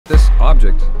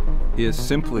object is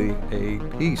simply a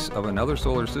piece of another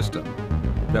solar system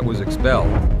that was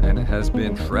expelled, and it has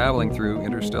been traveling through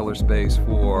interstellar space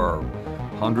for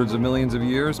hundreds of millions of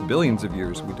years, billions of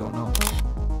years, we don't know.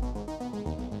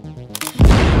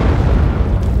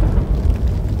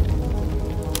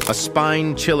 A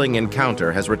spine-chilling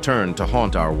encounter has returned to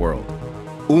haunt our world.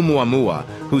 Oumuamua,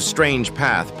 whose strange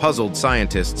path puzzled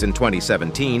scientists in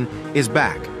 2017, is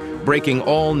back, breaking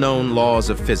all known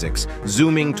laws of physics,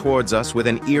 zooming towards us with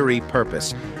an eerie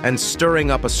purpose, and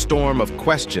stirring up a storm of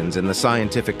questions in the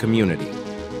scientific community.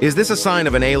 Is this a sign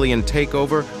of an alien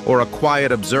takeover or a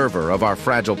quiet observer of our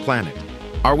fragile planet?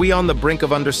 Are we on the brink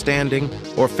of understanding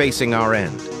or facing our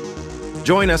end?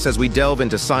 Join us as we delve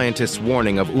into scientists'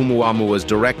 warning of Oumuamua's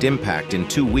direct impact in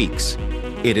 2 weeks.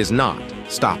 It is not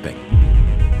stopping.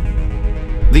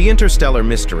 The interstellar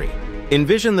mystery.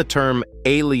 Envision the term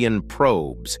alien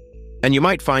probes, and you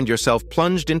might find yourself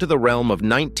plunged into the realm of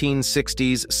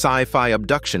 1960s sci-fi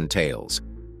abduction tales,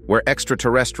 where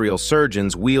extraterrestrial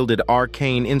surgeons wielded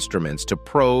arcane instruments to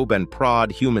probe and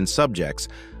prod human subjects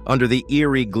under the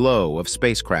eerie glow of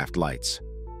spacecraft lights.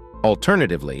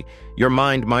 Alternatively, your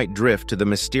mind might drift to the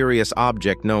mysterious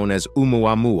object known as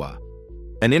Oumuamua,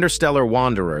 an interstellar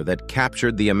wanderer that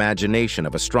captured the imagination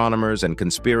of astronomers and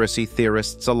conspiracy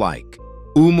theorists alike.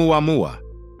 Oumuamua,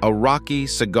 a rocky,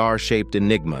 cigar-shaped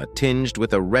enigma tinged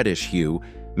with a reddish hue,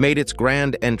 made its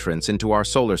grand entrance into our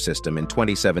solar system in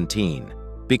 2017,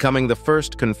 becoming the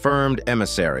first confirmed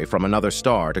emissary from another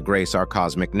star to grace our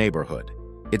cosmic neighborhood.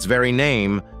 Its very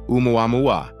name,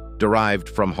 Oumuamua, derived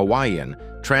from Hawaiian,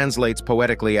 translates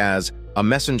poetically as a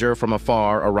messenger from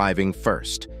afar arriving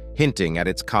first, hinting at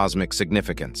its cosmic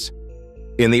significance.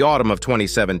 In the autumn of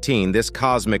 2017, this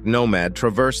cosmic nomad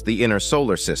traversed the inner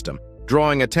solar system,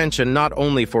 drawing attention not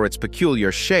only for its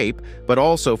peculiar shape, but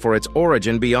also for its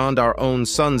origin beyond our own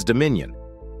sun's dominion.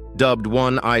 Dubbed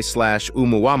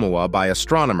 1I/Oumuamua by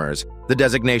astronomers, the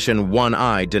designation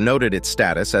 1I denoted its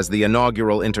status as the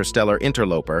inaugural interstellar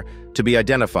interloper to be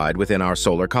identified within our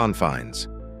solar confines.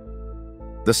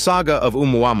 The saga of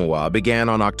Oumuamua began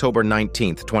on October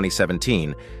 19,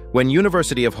 2017, when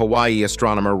University of Hawaii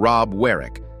astronomer Rob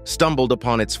Warwick stumbled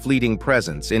upon its fleeting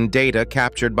presence in data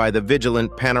captured by the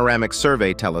Vigilant Panoramic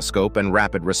Survey Telescope and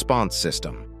Rapid Response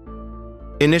System.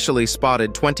 Initially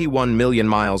spotted 21 million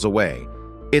miles away,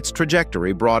 its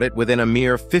trajectory brought it within a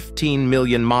mere 15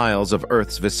 million miles of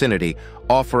Earth's vicinity,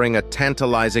 offering a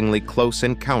tantalizingly close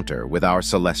encounter with our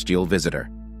celestial visitor.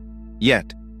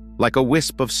 Yet, like a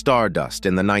wisp of stardust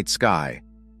in the night sky,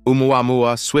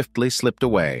 Oumuamua swiftly slipped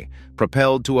away,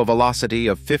 propelled to a velocity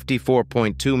of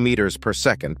 54.2 meters per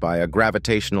second by a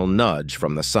gravitational nudge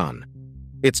from the sun.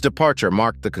 Its departure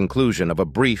marked the conclusion of a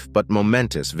brief but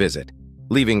momentous visit,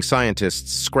 leaving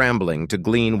scientists scrambling to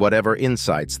glean whatever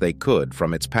insights they could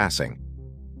from its passing.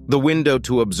 The window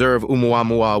to observe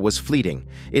Oumuamua was fleeting,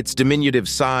 its diminutive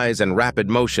size and rapid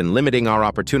motion limiting our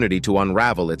opportunity to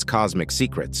unravel its cosmic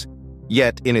secrets.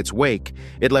 Yet, in its wake,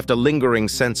 it left a lingering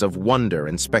sense of wonder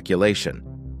and speculation.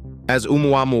 As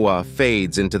Oumuamua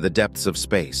fades into the depths of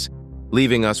space,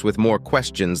 leaving us with more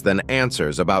questions than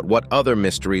answers about what other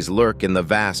mysteries lurk in the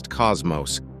vast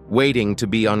cosmos, waiting to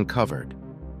be uncovered.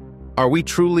 Are we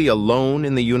truly alone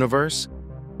in the universe?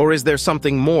 Or is there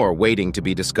something more waiting to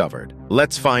be discovered?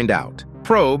 Let's find out.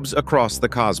 Probes across the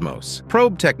cosmos.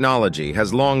 Probe technology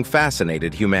has long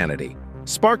fascinated humanity,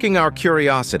 sparking our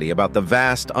curiosity about the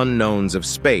vast unknowns of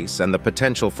space and the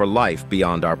potential for life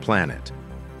beyond our planet.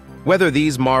 Whether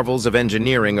these marvels of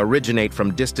engineering originate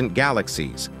from distant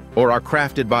galaxies or are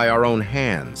crafted by our own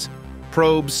hands,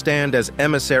 probes stand as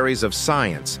emissaries of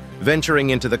science,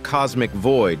 venturing into the cosmic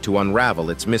void to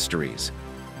unravel its mysteries.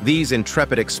 These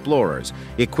intrepid explorers,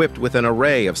 equipped with an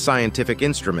array of scientific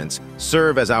instruments,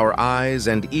 serve as our eyes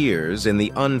and ears in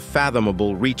the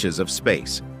unfathomable reaches of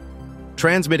space.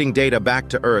 Transmitting data back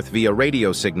to Earth via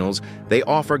radio signals, they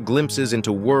offer glimpses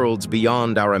into worlds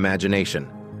beyond our imagination,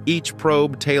 each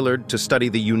probe tailored to study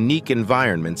the unique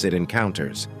environments it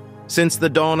encounters. Since the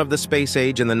dawn of the space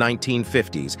age in the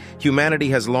 1950s, humanity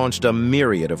has launched a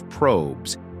myriad of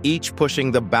probes, each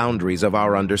pushing the boundaries of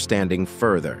our understanding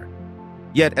further.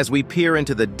 Yet, as we peer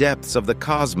into the depths of the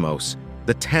cosmos,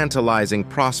 the tantalizing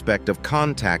prospect of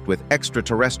contact with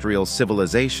extraterrestrial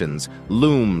civilizations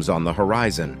looms on the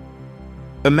horizon.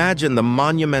 Imagine the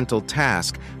monumental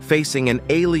task facing an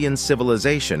alien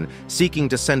civilization seeking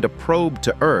to send a probe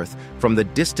to Earth from the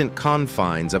distant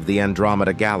confines of the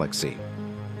Andromeda Galaxy.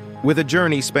 With a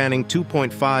journey spanning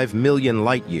 2.5 million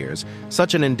light-years,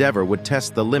 such an endeavor would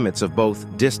test the limits of both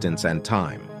distance and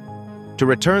time. To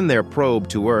return their probe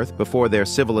to Earth before their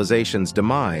civilization's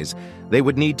demise, they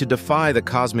would need to defy the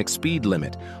cosmic speed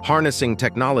limit, harnessing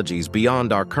technologies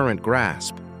beyond our current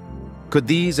grasp. Could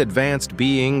these advanced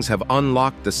beings have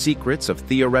unlocked the secrets of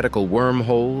theoretical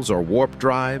wormholes or warp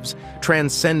drives,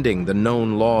 transcending the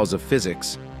known laws of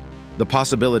physics? The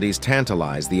possibilities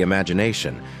tantalize the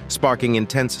imagination, sparking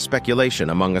intense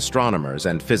speculation among astronomers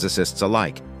and physicists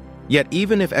alike. Yet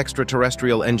even if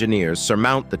extraterrestrial engineers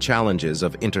surmount the challenges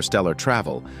of interstellar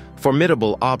travel,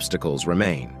 formidable obstacles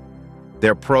remain.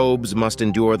 Their probes must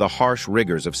endure the harsh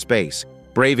rigors of space,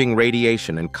 braving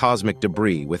radiation and cosmic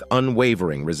debris with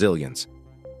unwavering resilience.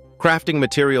 Crafting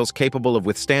materials capable of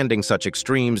withstanding such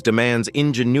extremes demands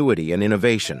ingenuity and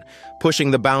innovation,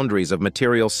 pushing the boundaries of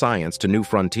material science to new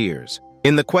frontiers.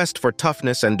 In the quest for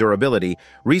toughness and durability,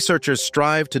 researchers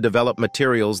strive to develop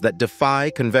materials that defy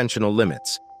conventional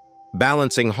limits.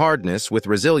 Balancing hardness with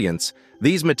resilience,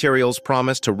 these materials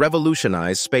promise to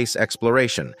revolutionize space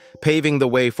exploration, paving the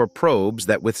way for probes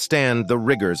that withstand the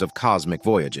rigors of cosmic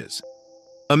voyages.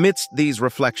 Amidst these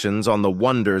reflections on the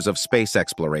wonders of space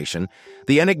exploration,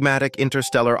 the enigmatic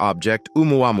interstellar object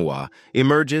Oumuamua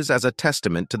emerges as a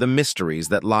testament to the mysteries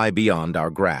that lie beyond our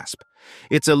grasp.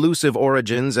 Its elusive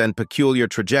origins and peculiar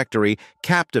trajectory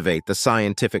captivate the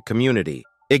scientific community,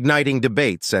 igniting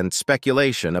debates and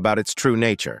speculation about its true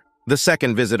nature. The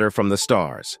second visitor from the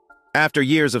stars. After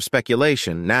years of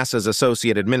speculation, NASA's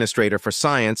Associate Administrator for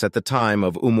Science at the time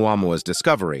of Oumuamua's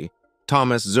discovery,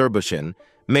 Thomas Zurbuchen,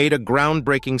 made a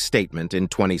groundbreaking statement in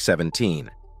 2017.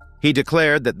 He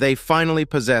declared that they finally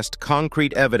possessed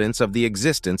concrete evidence of the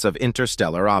existence of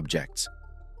interstellar objects.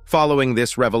 Following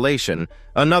this revelation,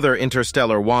 another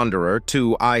interstellar wanderer,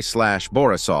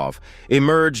 2I/Borisov,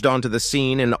 emerged onto the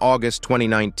scene in August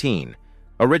 2019.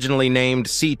 Originally named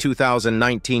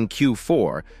C2019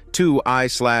 Q4,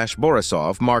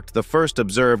 2I/Borisov marked the first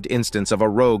observed instance of a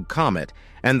rogue comet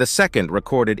and the second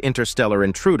recorded interstellar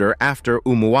intruder after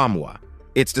Oumuamua.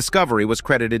 Its discovery was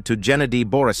credited to Gennady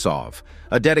Borisov,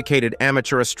 a dedicated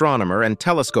amateur astronomer and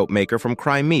telescope maker from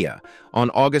Crimea, on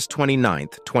August 29,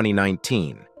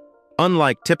 2019.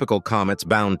 Unlike typical comets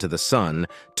bound to the Sun,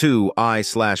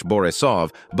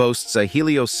 2I/Borisov boasts a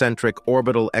heliocentric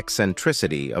orbital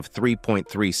eccentricity of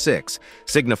 3.36,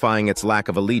 signifying its lack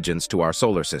of allegiance to our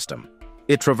solar system.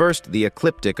 It traversed the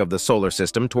ecliptic of the solar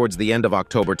system towards the end of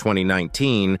October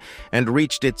 2019 and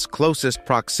reached its closest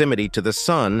proximity to the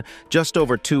Sun just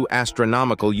over 2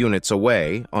 astronomical units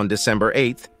away on December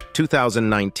 8,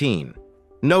 2019.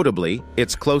 Notably,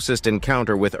 its closest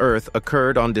encounter with Earth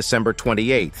occurred on December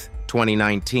 28,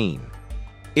 2019.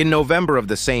 In November of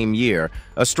the same year,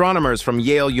 astronomers from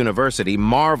Yale University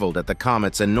marveled at the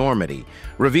comet's enormity,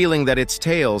 revealing that its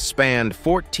tail spanned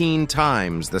 14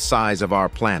 times the size of our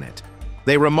planet.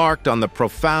 They remarked on the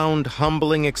profound,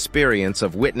 humbling experience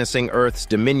of witnessing Earth's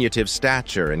diminutive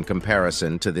stature in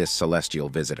comparison to this celestial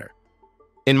visitor.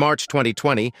 In March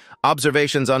 2020,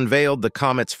 observations unveiled the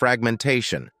comet's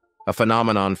fragmentation, a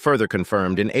phenomenon further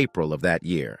confirmed in April of that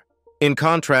year. In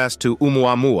contrast to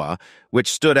Oumuamua,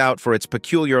 which stood out for its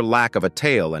peculiar lack of a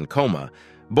tail and coma,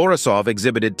 Borisov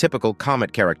exhibited typical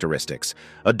comet characteristics,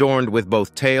 adorned with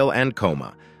both tail and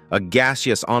coma, a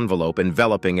gaseous envelope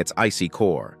enveloping its icy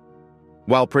core.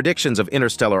 While predictions of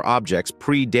interstellar objects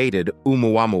predated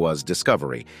Oumuamua's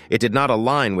discovery, it did not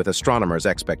align with astronomers'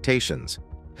 expectations.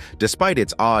 Despite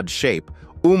its odd shape,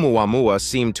 Oumuamua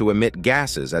seemed to emit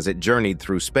gases as it journeyed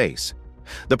through space.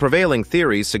 The prevailing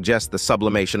theories suggest the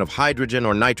sublimation of hydrogen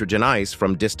or nitrogen ice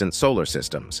from distant solar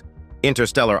systems.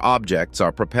 Interstellar objects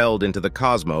are propelled into the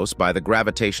cosmos by the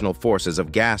gravitational forces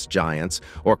of gas giants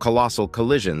or colossal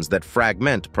collisions that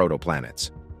fragment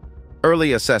protoplanets.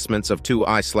 Early assessments of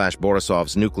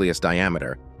 2I/Borisov's nucleus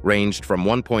diameter ranged from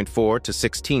 1.4 to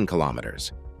 16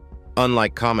 kilometers.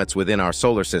 Unlike comets within our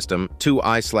solar system,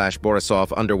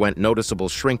 2I/Borisov underwent noticeable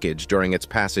shrinkage during its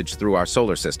passage through our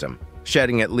solar system,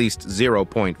 shedding at least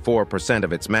 0.4%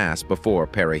 of its mass before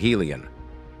perihelion.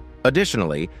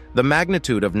 Additionally, the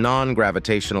magnitude of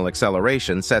non-gravitational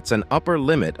acceleration sets an upper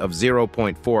limit of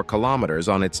 0.4 kilometers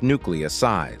on its nucleus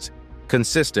size,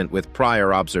 consistent with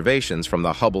prior observations from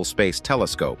the Hubble Space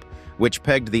Telescope, which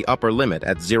pegged the upper limit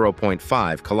at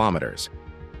 0.5 kilometers.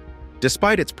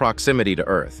 Despite its proximity to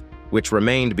Earth, which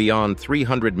remained beyond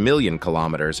 300 million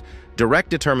kilometers, direct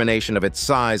determination of its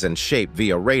size and shape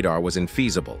via radar was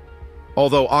infeasible.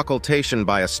 Although occultation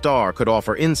by a star could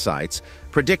offer insights,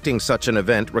 predicting such an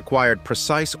event required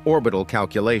precise orbital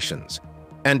calculations,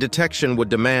 and detection would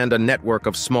demand a network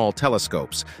of small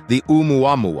telescopes, the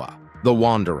Oumuamua, the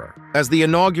Wanderer. As the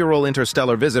inaugural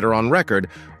interstellar visitor on record,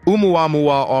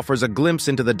 Oumuamua offers a glimpse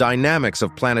into the dynamics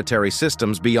of planetary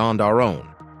systems beyond our own.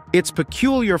 Its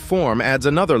peculiar form adds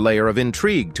another layer of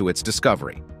intrigue to its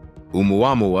discovery.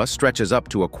 Oumuamua stretches up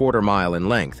to a quarter-mile in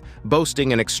length,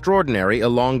 boasting an extraordinary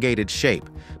elongated shape,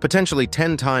 potentially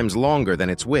 10 times longer than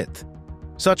its width.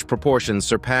 Such proportions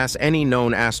surpass any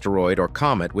known asteroid or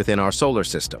comet within our solar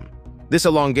system. This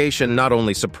elongation not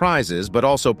only surprises, but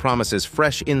also promises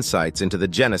fresh insights into the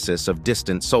genesis of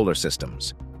distant solar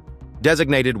systems.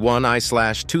 Designated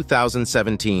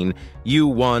 1I/2017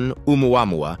 U1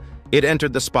 Oumuamua, it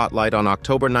entered the spotlight on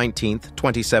October 19,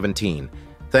 2017,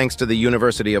 thanks to the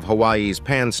University of Hawaii's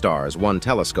Pan-STARRS-1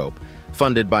 telescope,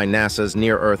 funded by NASA's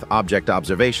Near-Earth Object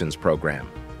Observations program.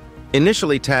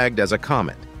 Initially tagged as a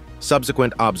comet,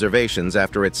 subsequent observations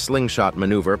after its slingshot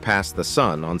maneuver past the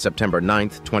Sun on September 9,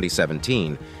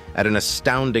 2017, at an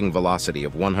astounding velocity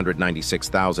of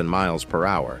 196,000 miles per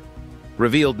hour,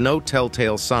 revealed no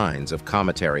telltale signs of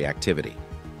cometary activity.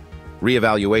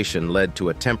 Reevaluation led to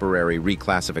a temporary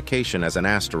reclassification as an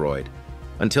asteroid,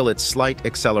 until its slight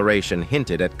acceleration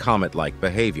hinted at comet-like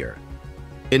behavior.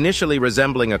 Initially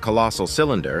resembling a colossal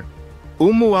cylinder,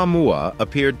 Oumuamua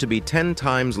appeared to be 10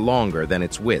 times longer than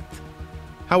its width.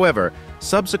 However,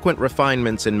 subsequent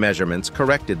refinements in measurements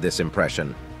corrected this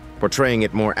impression, portraying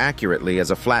it more accurately as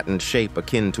a flattened shape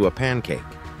akin to a pancake.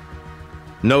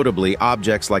 Notably,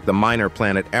 objects like the minor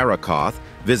planet Arrokoth,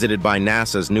 visited by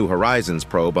NASA's New Horizons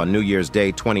probe on New Year's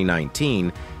Day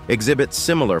 2019, exhibit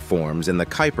similar forms in the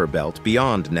Kuiper belt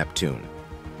beyond Neptune.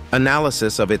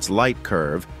 Analysis of its light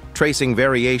curve, tracing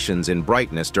variations in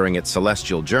brightness during its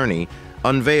celestial journey,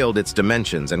 unveiled its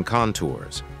dimensions and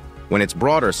contours. When its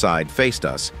broader side faced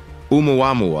us,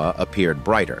 Oumuamua appeared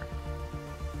brighter.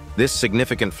 This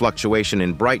significant fluctuation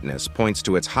in brightness points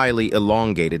to its highly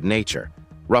elongated nature,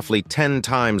 roughly 10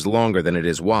 times longer than it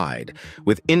is wide,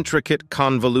 with intricate,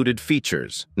 convoluted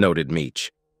features, noted Meach.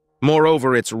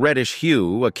 Moreover, its reddish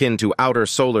hue, akin to outer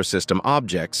solar system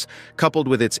objects, coupled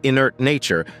with its inert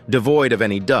nature, devoid of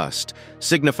any dust,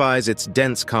 signifies its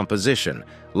dense composition,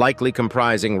 likely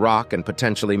comprising rock and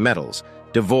potentially metals,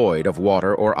 devoid of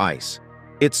water or ice.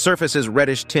 Its surface's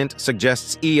reddish tint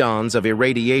suggests eons of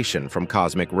irradiation from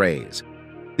cosmic rays.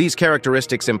 These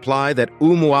characteristics imply that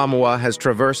Oumuamua has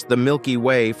traversed the Milky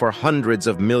Way for hundreds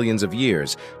of millions of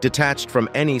years, detached from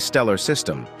any stellar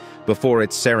system, before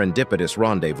its serendipitous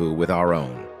rendezvous with our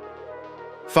own.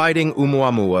 Finding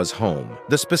Oumuamua's home.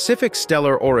 The specific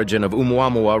stellar origin of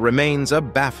Oumuamua remains a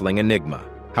baffling enigma.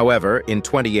 However, in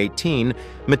 2018,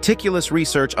 meticulous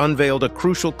research unveiled a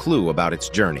crucial clue about its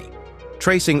journey.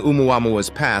 Tracing Oumuamua's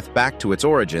path back to its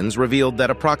origins revealed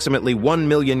that approximately 1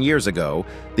 million years ago,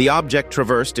 the object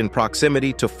traversed in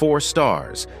proximity to 4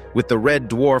 stars, with the red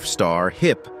dwarf star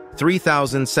HIP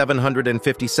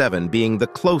 3757 being the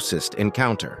closest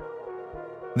encounter.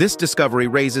 This discovery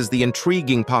raises the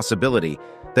intriguing possibility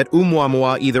that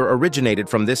Oumuamua either originated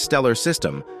from this stellar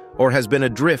system or has been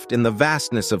adrift in the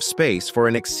vastness of space for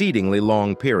an exceedingly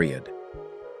long period.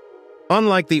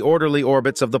 Unlike the orderly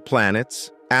orbits of the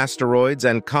planets, asteroids,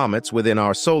 and comets within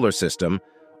our solar system,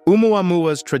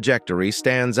 Oumuamua's trajectory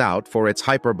stands out for its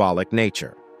hyperbolic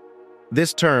nature.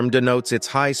 This term denotes its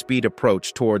high-speed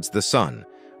approach towards the Sun,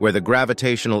 where the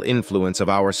gravitational influence of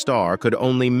our star could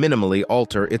only minimally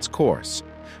alter its course,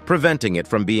 preventing it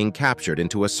from being captured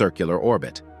into a circular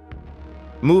orbit.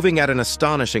 Moving at an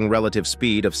astonishing relative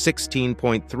speed of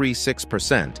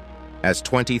 16.36%, as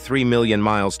 23 million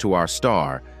miles to our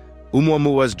star,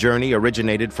 Oumuamua's journey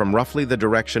originated from roughly the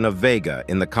direction of Vega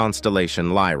in the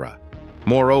constellation Lyra.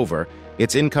 Moreover,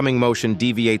 its incoming motion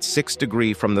deviates 6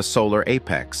 degrees from the solar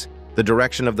apex, the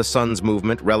direction of the Sun's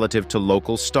movement relative to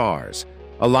local stars,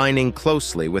 aligning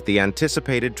closely with the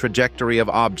anticipated trajectory of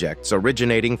objects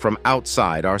originating from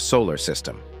outside our solar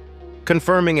system.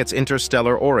 Confirming its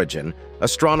interstellar origin,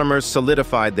 astronomers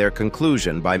solidified their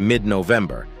conclusion by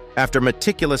mid-November, after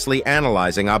meticulously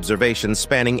analyzing observations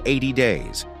spanning 80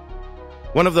 days.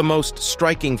 One of the most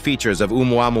striking features of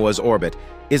Oumuamua's orbit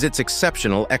is its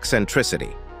exceptional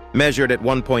eccentricity. Measured at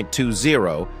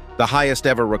 1.20, the highest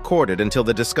ever recorded until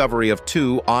the discovery of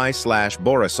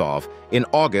 2I/Borisov in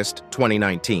August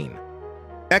 2019.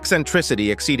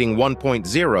 Eccentricity exceeding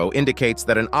 1.0 indicates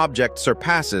that an object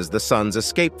surpasses the Sun's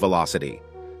escape velocity,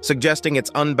 suggesting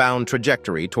its unbound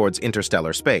trajectory towards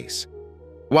interstellar space.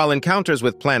 While encounters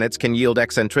with planets can yield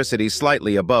eccentricities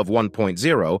slightly above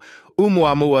 1.0,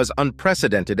 Oumuamua's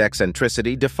unprecedented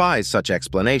eccentricity defies such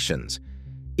explanations.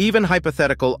 Even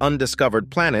hypothetical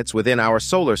undiscovered planets within our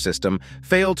solar system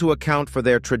fail to account for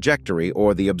their trajectory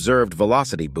or the observed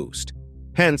velocity boost.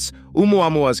 Hence,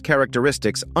 Oumuamua's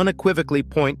characteristics unequivocally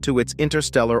point to its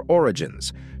interstellar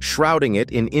origins, shrouding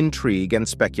it in intrigue and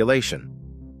speculation.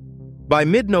 By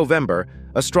mid-November,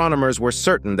 astronomers were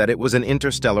certain that it was an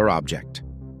interstellar object.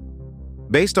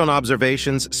 Based on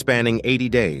observations spanning 80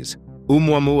 days,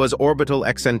 Oumuamua's orbital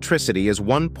eccentricity is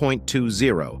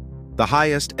 1.20, the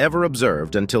highest ever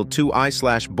observed until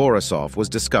 2I/Borisov was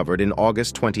discovered in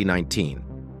August 2019.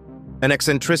 An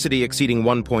eccentricity exceeding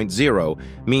 1.0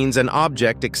 means an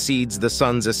object exceeds the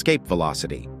sun's escape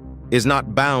velocity, is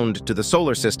not bound to the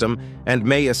solar system, and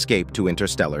may escape to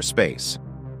interstellar space.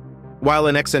 While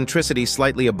an eccentricity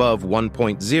slightly above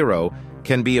 1.0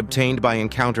 can be obtained by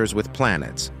encounters with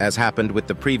planets, as happened with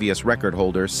the previous record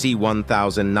holder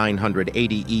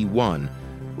C1980E1,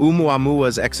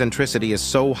 Oumuamua's eccentricity is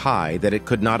so high that it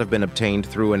could not have been obtained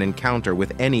through an encounter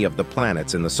with any of the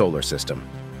planets in the solar system.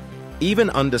 Even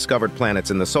undiscovered planets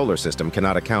in the solar system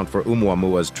cannot account for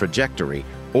Oumuamua's trajectory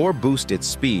or boost its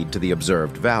speed to the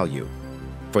observed value.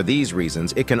 For these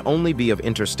reasons, it can only be of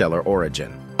interstellar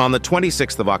origin. On the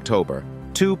 26th of October,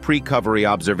 2 pre-covery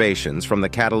observations from the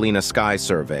Catalina Sky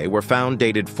Survey were found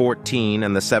dated 14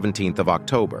 and the 17th of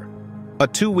October. A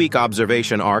 2-week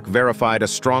observation arc verified a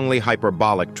strongly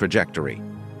hyperbolic trajectory.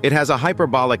 It has a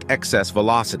hyperbolic excess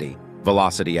velocity,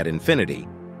 velocity at infinity,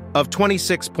 of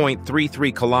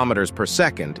 26.33 kilometers per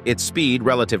second, its speed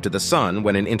relative to the Sun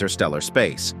when in interstellar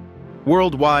space.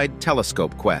 Worldwide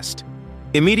Telescope Quest.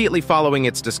 Immediately following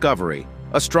its discovery,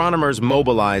 astronomers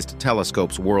mobilized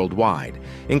telescopes worldwide,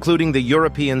 including the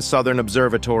European Southern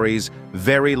Observatory's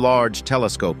Very Large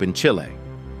Telescope in Chile,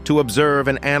 to observe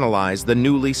and analyze the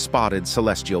newly spotted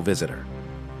celestial visitor.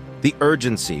 The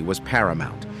urgency was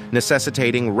paramount,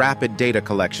 necessitating rapid data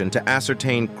collection to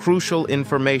ascertain crucial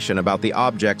information about the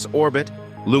object's orbit,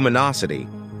 luminosity,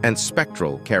 and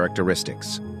spectral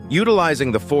characteristics.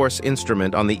 Utilizing the FORCE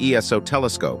instrument on the ESO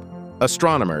telescope,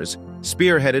 astronomers,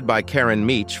 spearheaded by Karen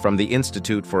Meach from the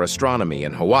Institute for Astronomy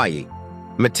in Hawaii,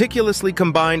 meticulously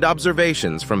combined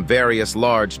observations from various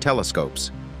large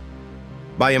telescopes.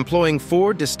 By employing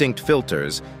 4 distinct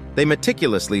filters, they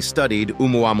meticulously studied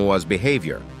Oumuamua's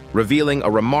behavior, revealing a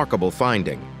remarkable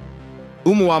finding.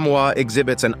 Oumuamua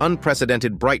exhibits an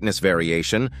unprecedented brightness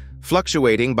variation,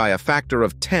 fluctuating by a factor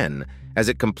of 10 as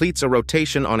it completes a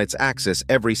rotation on its axis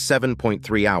every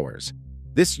 7.3 hours.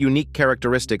 This unique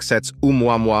characteristic sets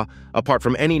Oumuamua apart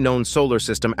from any known solar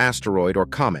system asteroid or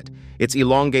comet, its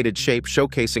elongated shape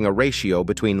showcasing a ratio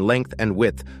between length and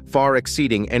width far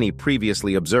exceeding any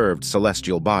previously observed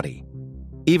celestial body.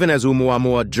 Even as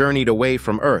Oumuamua journeyed away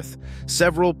from Earth,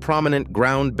 several prominent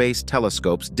ground-based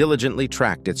telescopes diligently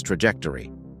tracked its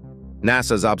trajectory.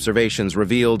 NASA's observations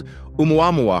revealed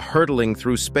Oumuamua hurtling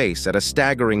through space at a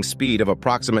staggering speed of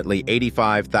approximately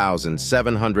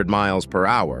 85,700 miles per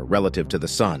hour relative to the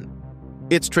Sun.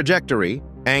 Its trajectory,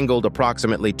 angled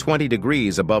approximately 20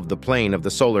 degrees above the plane of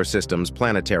the solar system's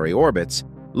planetary orbits,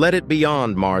 led it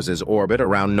beyond Mars's orbit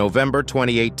around November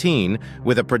 2018,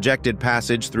 with a projected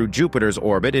passage through Jupiter's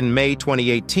orbit in May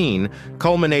 2018,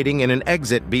 culminating in an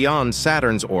exit beyond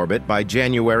Saturn's orbit by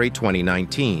January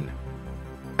 2019.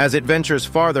 As it ventures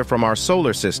farther from our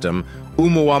solar system,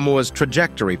 Oumuamua's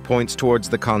trajectory points towards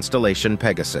the constellation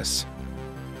Pegasus.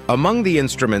 Among the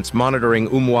instruments monitoring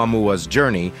Oumuamua's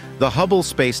journey, the Hubble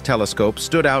Space Telescope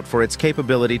stood out for its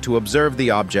capability to observe the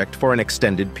object for an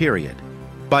extended period.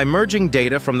 By merging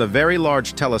data from the Very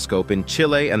Large Telescope in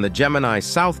Chile and the Gemini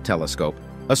South Telescope,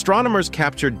 astronomers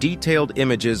captured detailed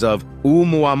images of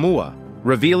Oumuamua,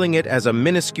 revealing it as a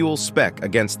minuscule speck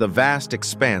against the vast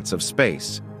expanse of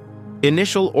space.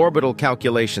 Initial orbital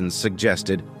calculations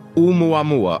suggested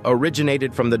Oumuamua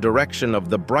originated from the direction of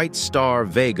the bright star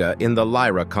Vega in the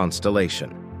Lyra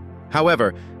constellation.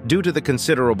 However, due to the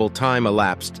considerable time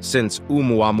elapsed since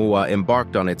Oumuamua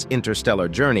embarked on its interstellar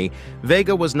journey,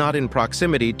 Vega was not in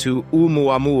proximity to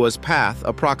Oumuamua's path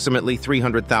approximately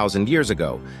 300,000 years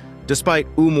ago, despite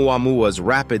Oumuamua's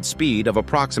rapid speed of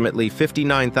approximately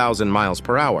 59,000 miles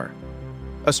per hour.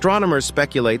 Astronomers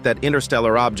speculate that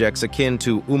interstellar objects akin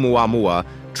to Oumuamua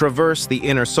traverse the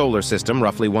inner solar system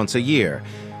roughly once a year,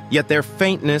 yet their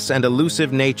faintness and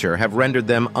elusive nature have rendered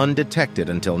them undetected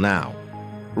until now.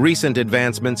 Recent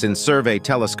advancements in survey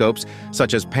telescopes,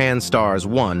 such as Pan-STARRS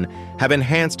 1, have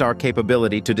enhanced our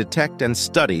capability to detect and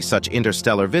study such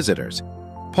interstellar visitors.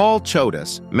 Paul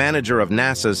Chodas, manager of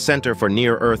NASA's Center for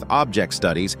Near-Earth Object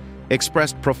Studies,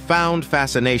 expressed profound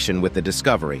fascination with the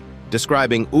discovery,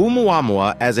 describing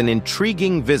Oumuamua as an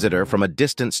intriguing visitor from a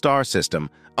distant star system,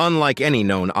 unlike any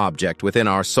known object within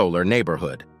our solar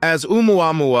neighborhood. As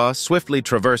Oumuamua swiftly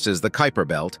traverses the Kuiper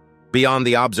Belt, beyond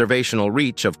the observational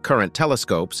reach of current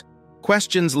telescopes,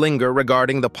 questions linger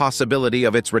regarding the possibility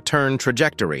of its return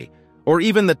trajectory, or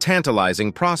even the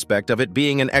tantalizing prospect of it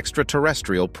being an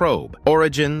extraterrestrial probe.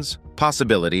 Origins,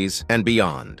 possibilities, and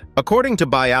beyond. According to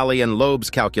Bialy and Loeb's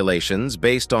calculations,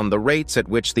 based on the rates at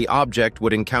which the object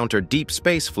would encounter deep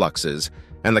space fluxes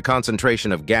and the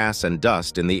concentration of gas and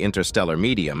dust in the interstellar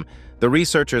medium, the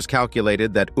researchers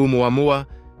calculated that Oumuamua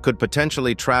could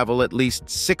potentially travel at least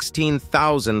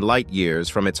 16,000 light-years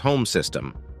from its home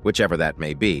system, whichever that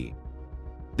may be.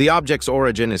 The object's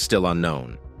origin is still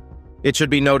unknown. It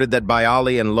should be noted that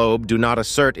Bialy and Loeb do not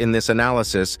assert in this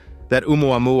analysis that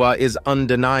Oumuamua is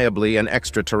undeniably an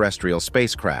extraterrestrial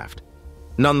spacecraft.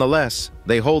 Nonetheless,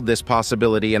 they hold this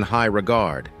possibility in high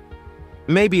regard.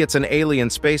 Maybe it's an alien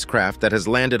spacecraft that has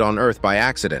landed on Earth by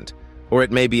accident, or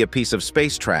it may be a piece of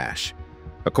space trash.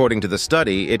 According to the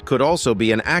study, it could also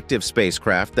be an active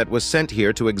spacecraft that was sent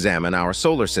here to examine our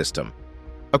solar system.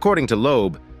 According to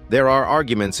Loeb, there are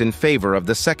arguments in favor of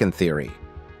the second theory.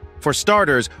 For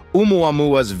starters,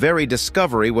 Oumuamua's very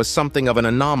discovery was something of an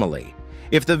anomaly.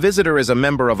 If the visitor is a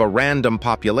member of a random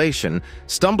population,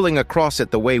 stumbling across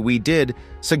it the way we did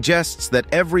suggests that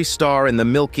every star in the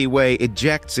Milky Way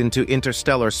ejects into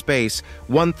interstellar space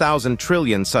 1,000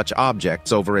 trillion such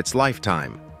objects over its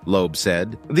lifetime, Loeb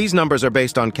said. These numbers are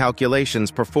based on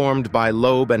calculations performed by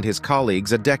Loeb and his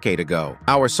colleagues a decade ago.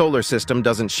 Our solar system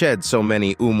doesn't shed so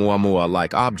many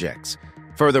Oumuamua-like objects.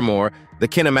 Furthermore, the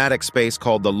kinematic space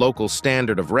called the local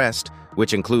standard of rest,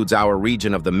 which includes our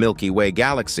region of the Milky Way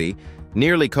galaxy,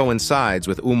 nearly coincides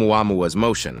with Oumuamua's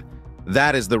motion.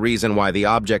 That is the reason why the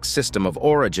object's system of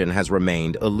origin has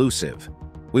remained elusive.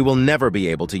 We will never be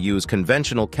able to use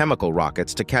conventional chemical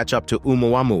rockets to catch up to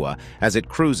Oumuamua as it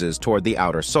cruises toward the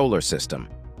outer solar system.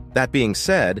 That being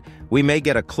said, we may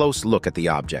get a close look at the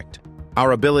object.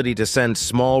 Our ability to send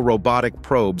small robotic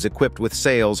probes equipped with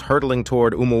sails hurtling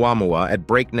toward Oumuamua at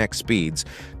breakneck speeds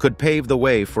could pave the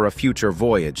way for a future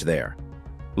voyage there.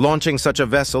 Launching such a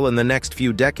vessel in the next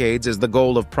few decades is the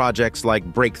goal of projects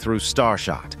like Breakthrough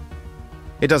Starshot.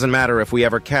 It doesn't matter if we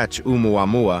ever catch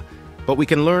Oumuamua, but we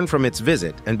can learn from its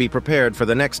visit and be prepared for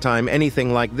the next time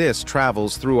anything like this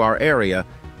travels through our area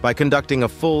by conducting a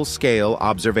full-scale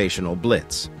observational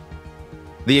blitz.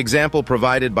 The example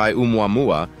provided by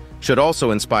Oumuamua should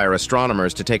also inspire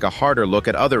astronomers to take a harder look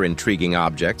at other intriguing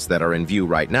objects that are in view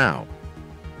right now.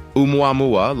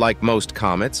 Oumuamua, like most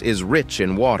comets, is rich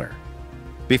in water.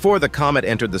 Before the comet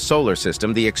entered the solar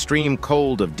system, the extreme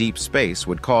cold of deep space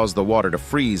would cause the water to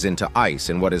freeze into ice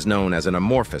in what is known as an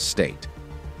amorphous state.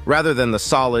 Rather than the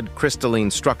solid, crystalline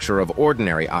structure of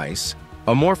ordinary ice,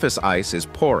 amorphous ice is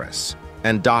porous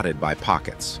and dotted by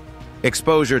pockets.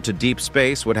 Exposure to deep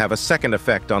space would have a second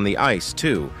effect on the ice,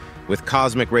 too, with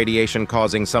cosmic radiation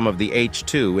causing some of the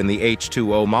H2 in the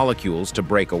H2O molecules to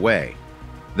break away.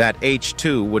 That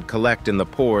H2 would collect in the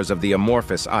pores of the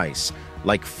amorphous ice,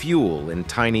 like fuel in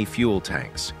tiny fuel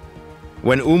tanks.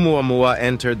 When Oumuamua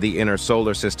entered the inner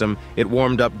solar system, it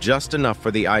warmed up just enough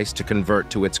for the ice to convert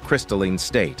to its crystalline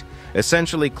state,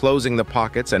 essentially closing the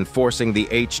pockets and forcing the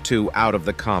H2 out of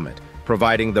the comet,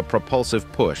 providing the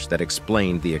propulsive push that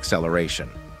explained the acceleration.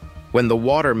 When the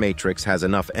water matrix has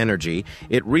enough energy,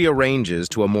 it rearranges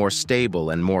to a more stable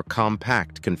and more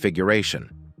compact configuration,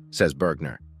 says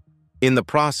Bergner. In the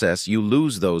process, you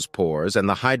lose those pores and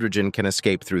the hydrogen can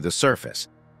escape through the surface.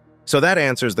 So that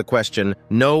answers the question,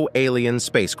 no alien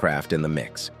spacecraft in the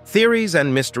mix. Theories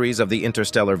and mysteries of the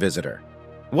interstellar visitor.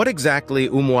 What exactly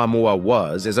Oumuamua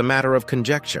was is a matter of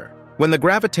conjecture. When the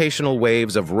gravitational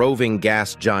waves of roving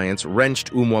gas giants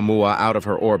wrenched Oumuamua out of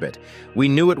her orbit, we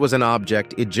knew it was an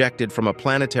object ejected from a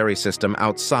planetary system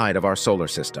outside of our solar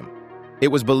system.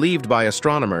 It was believed by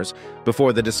astronomers,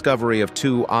 before the discovery of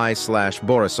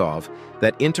 2I/Borisov,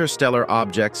 that interstellar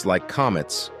objects like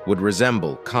comets would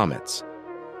resemble comets.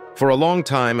 For a long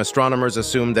time, astronomers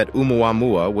assumed that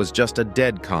Oumuamua was just a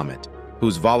dead comet,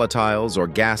 whose volatiles or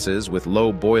gases with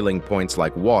low boiling points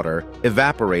like water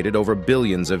evaporated over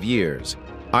billions of years,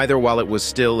 either while it was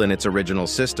still in its original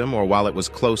system or while it was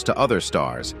close to other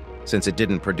stars, since it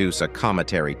didn't produce a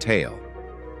cometary tail.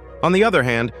 On the other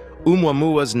hand,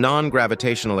 Oumuamua's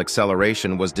non-gravitational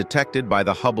acceleration was detected by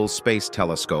the Hubble Space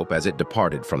Telescope as it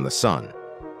departed from the Sun.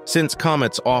 Since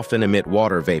comets often emit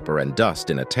water vapor and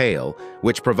dust in a tail,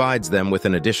 which provides them with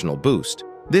an additional boost,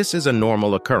 this is a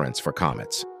normal occurrence for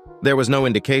comets. There was no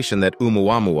indication that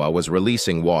Oumuamua was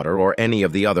releasing water or any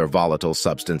of the other volatile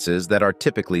substances that are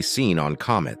typically seen on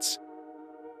comets.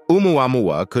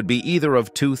 Oumuamua could be either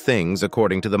of two things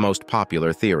according to the most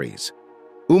popular theories.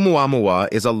 Oumuamua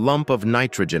is a lump of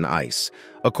nitrogen ice,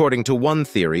 according to one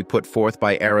theory put forth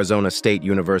by Arizona State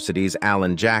University's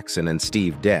Alan Jackson and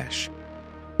Steve Desch.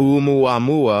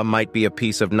 Oumuamua might be a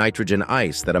piece of nitrogen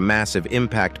ice that a massive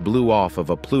impact blew off of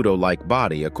a Pluto-like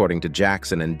body, according to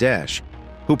Jackson and Desch,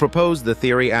 who proposed the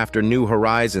theory after New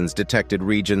Horizons detected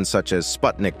regions such as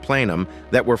Sputnik Planum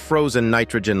that were frozen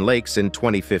nitrogen lakes in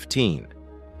 2015.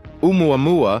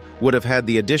 Oumuamua would have had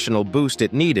the additional boost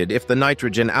it needed if the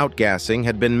nitrogen outgassing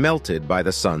had been melted by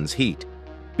the sun's heat.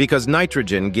 Because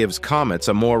nitrogen gives comets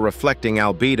a more reflecting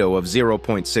albedo of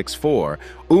 0.64,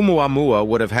 Oumuamua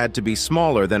would have had to be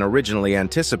smaller than originally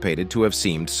anticipated to have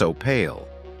seemed so pale.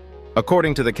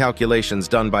 According to the calculations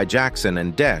done by Jackson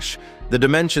and Desch, the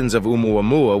dimensions of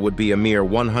Oumuamua would be a mere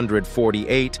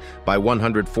 148 by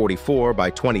 144 by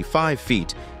 25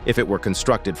 feet if it were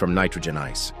constructed from nitrogen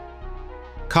ice.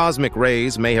 Cosmic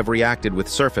rays may have reacted with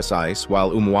surface ice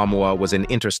while Oumuamua was in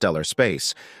interstellar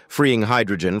space, freeing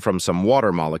hydrogen from some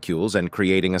water molecules and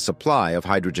creating a supply of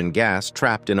hydrogen gas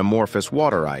trapped in amorphous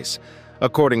water ice,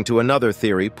 according to another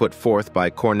theory put forth by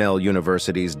Cornell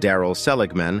University's Daryl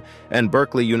Seligman and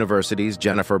Berkeley University's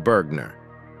Jennifer Bergner.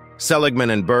 Seligman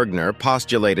and Bergner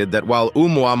postulated that while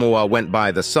Oumuamua went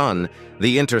by the sun,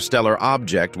 the interstellar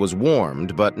object was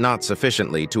warmed but not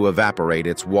sufficiently to evaporate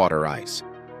its water ice.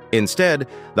 Instead,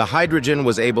 the hydrogen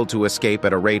was able to escape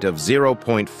at a rate of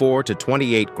 0.4 to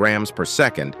 28 grams per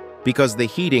second because the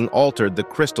heating altered the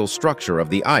crystal structure of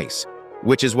the ice,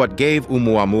 which is what gave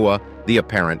Oumuamua the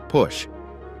apparent push.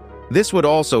 This would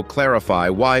also clarify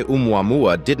why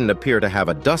Oumuamua didn't appear to have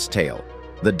a dust tail.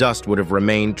 The dust would have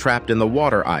remained trapped in the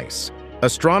water ice.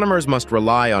 Astronomers must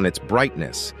rely on its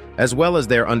brightness, as well as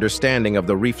their understanding of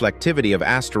the reflectivity of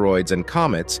asteroids and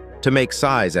comets, to make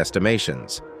size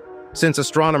estimations. Since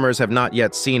astronomers have not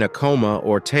yet seen a coma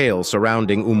or tail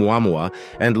surrounding Oumuamua,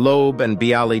 and Loeb and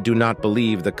Bialy do not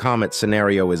believe the comet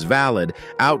scenario is valid,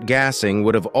 outgassing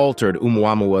would have altered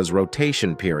Oumuamua's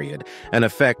rotation period, an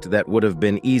effect that would have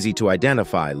been easy to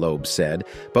identify, Loeb said,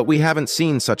 but we haven't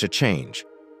seen such a change.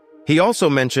 He also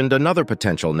mentioned another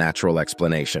potential natural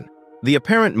explanation. The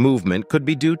apparent movement could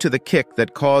be due to the kick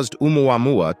that caused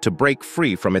Oumuamua to break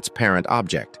free from its parent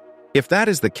object. If that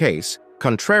is the case,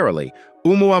 contrarily,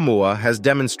 Oumuamua has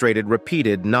demonstrated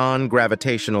repeated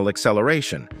non-gravitational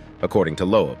acceleration, according to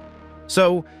Loeb.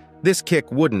 So, this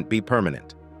kick wouldn't be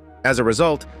permanent. As a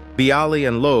result, Bialy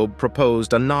and Loeb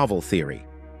proposed a novel theory.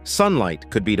 Sunlight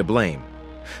could be to blame.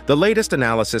 The latest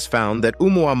analysis found that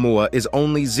Oumuamua is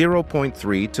only 0.3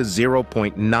 to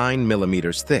 0.9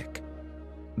 millimeters thick.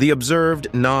 The observed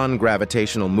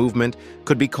non-gravitational movement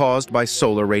could be caused by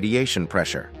solar radiation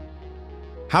pressure.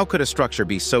 How could a structure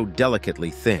be so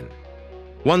delicately thin?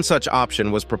 One such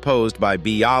option was proposed by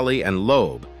Bialy and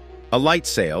Loeb, a light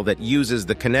sail that uses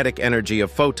the kinetic energy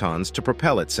of photons to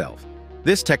propel itself.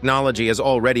 This technology has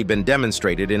already been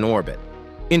demonstrated in orbit.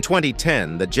 In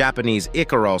 2010, the Japanese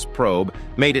Icaros probe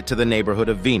made it to the neighborhood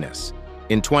of Venus.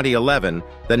 In 2011,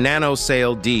 the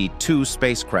NanoSail D-2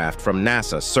 spacecraft from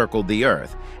NASA circled the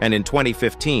Earth, and in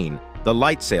 2015, the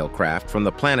LightSail craft from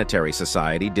the Planetary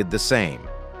Society did the same.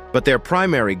 But their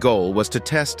primary goal was to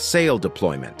test sail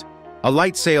deployment. A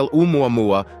light sail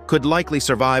Oumuamua could likely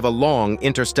survive a long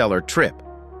interstellar trip.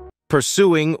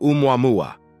 Pursuing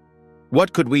Oumuamua.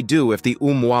 What could we do if the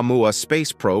Oumuamua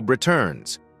space probe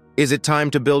returns? Is it time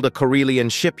to build a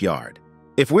Karelian shipyard?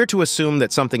 If we're to assume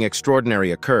that something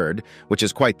extraordinary occurred, which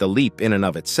is quite the leap in and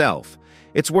of itself,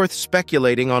 it's worth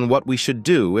speculating on what we should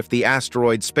do if the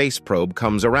asteroid space probe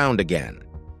comes around again.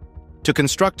 To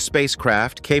construct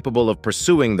spacecraft capable of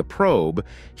pursuing the probe,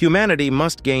 humanity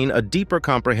must gain a deeper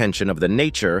comprehension of the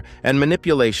nature and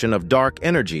manipulation of dark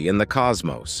energy in the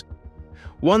cosmos.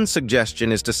 One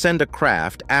suggestion is to send a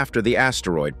craft after the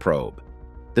asteroid probe.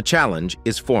 The challenge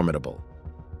is formidable.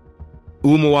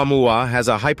 Oumuamua has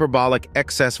a hyperbolic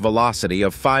excess velocity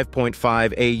of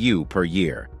 5.5 AU per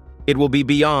year. It will be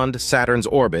beyond Saturn's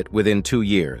orbit within 2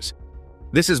 years.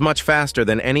 This is much faster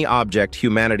than any object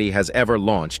humanity has ever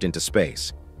launched into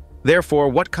space. Therefore,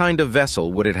 what kind of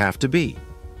vessel would it have to be?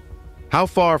 How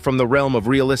far from the realm of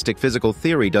realistic physical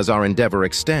theory does our endeavor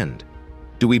extend?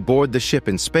 Do we board the ship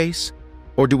in space?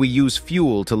 Or do we use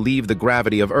fuel to leave the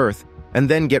gravity of Earth and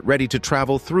then get ready to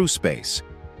travel through space?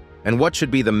 And what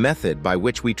should be the method by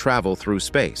which we travel through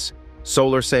space?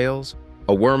 Solar sails?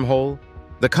 A wormhole?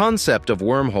 The concept of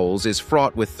wormholes is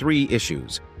fraught with 3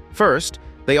 issues. First,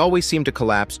 they always seem to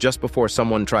collapse just before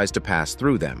someone tries to pass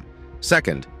through them.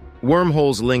 Second,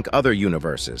 wormholes link other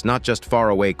universes, not just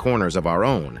faraway corners of our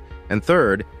own. And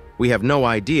third, we have no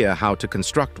idea how to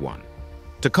construct one.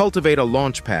 To cultivate a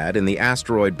launch pad in the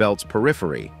asteroid belt's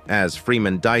periphery, as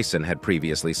Freeman Dyson had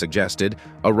previously suggested,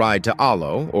 a ride to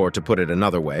Allo, or to put it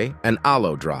another way, an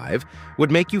Allo drive,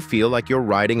 would make you feel like you're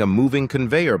riding a moving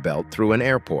conveyor belt through an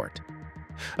airport.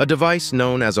 A device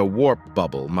known as a warp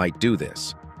bubble might do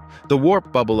this. The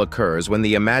warp bubble occurs when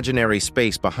the imaginary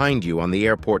space behind you on the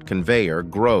airport conveyor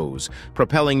grows,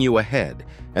 propelling you ahead,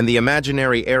 and the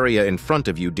imaginary area in front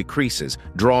of you decreases,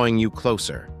 drawing you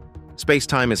closer.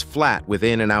 Space-time is flat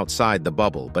within and outside the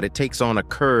bubble, but it takes on a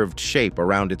curved shape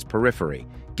around its periphery,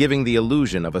 giving the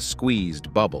illusion of a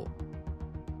squeezed bubble.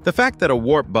 The fact that a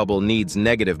warp bubble needs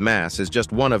negative mass is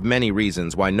just one of many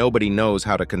reasons why nobody knows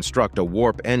how to construct a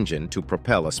warp engine to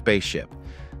propel a spaceship.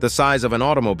 The size of an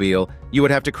automobile, you would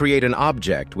have to create an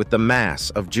object with the mass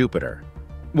of Jupiter.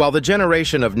 While the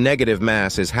generation of negative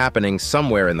mass is happening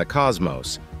somewhere in the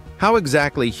cosmos, how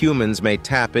exactly humans may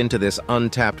tap into this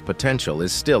untapped potential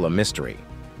is still a mystery.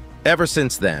 Ever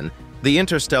since then, the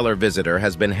interstellar visitor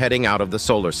has been heading out of the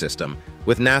solar system,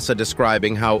 with NASA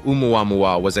describing how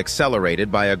Oumuamua was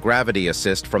accelerated by a gravity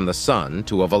assist from the Sun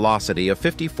to a velocity of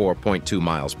 54.2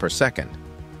 miles per second.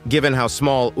 Given how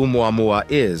small Oumuamua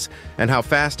is and how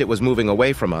fast it was moving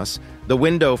away from us, the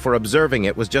window for observing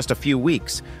it was just a few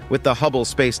weeks, with the Hubble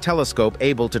Space Telescope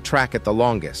able to track it the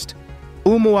longest.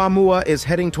 Oumuamua is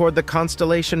heading toward the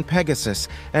constellation Pegasus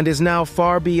and is now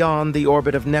far beyond the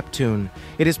orbit of Neptune.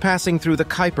 It is passing through the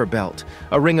Kuiper Belt,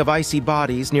 a ring of icy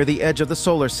bodies near the edge of the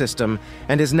solar system,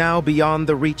 and is now beyond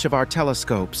the reach of our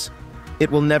telescopes. It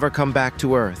will never come back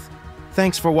to Earth.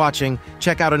 Thanks for watching.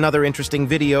 Check out another interesting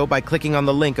video by clicking on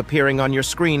the link appearing on your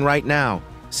screen right now.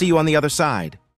 See you on the other side.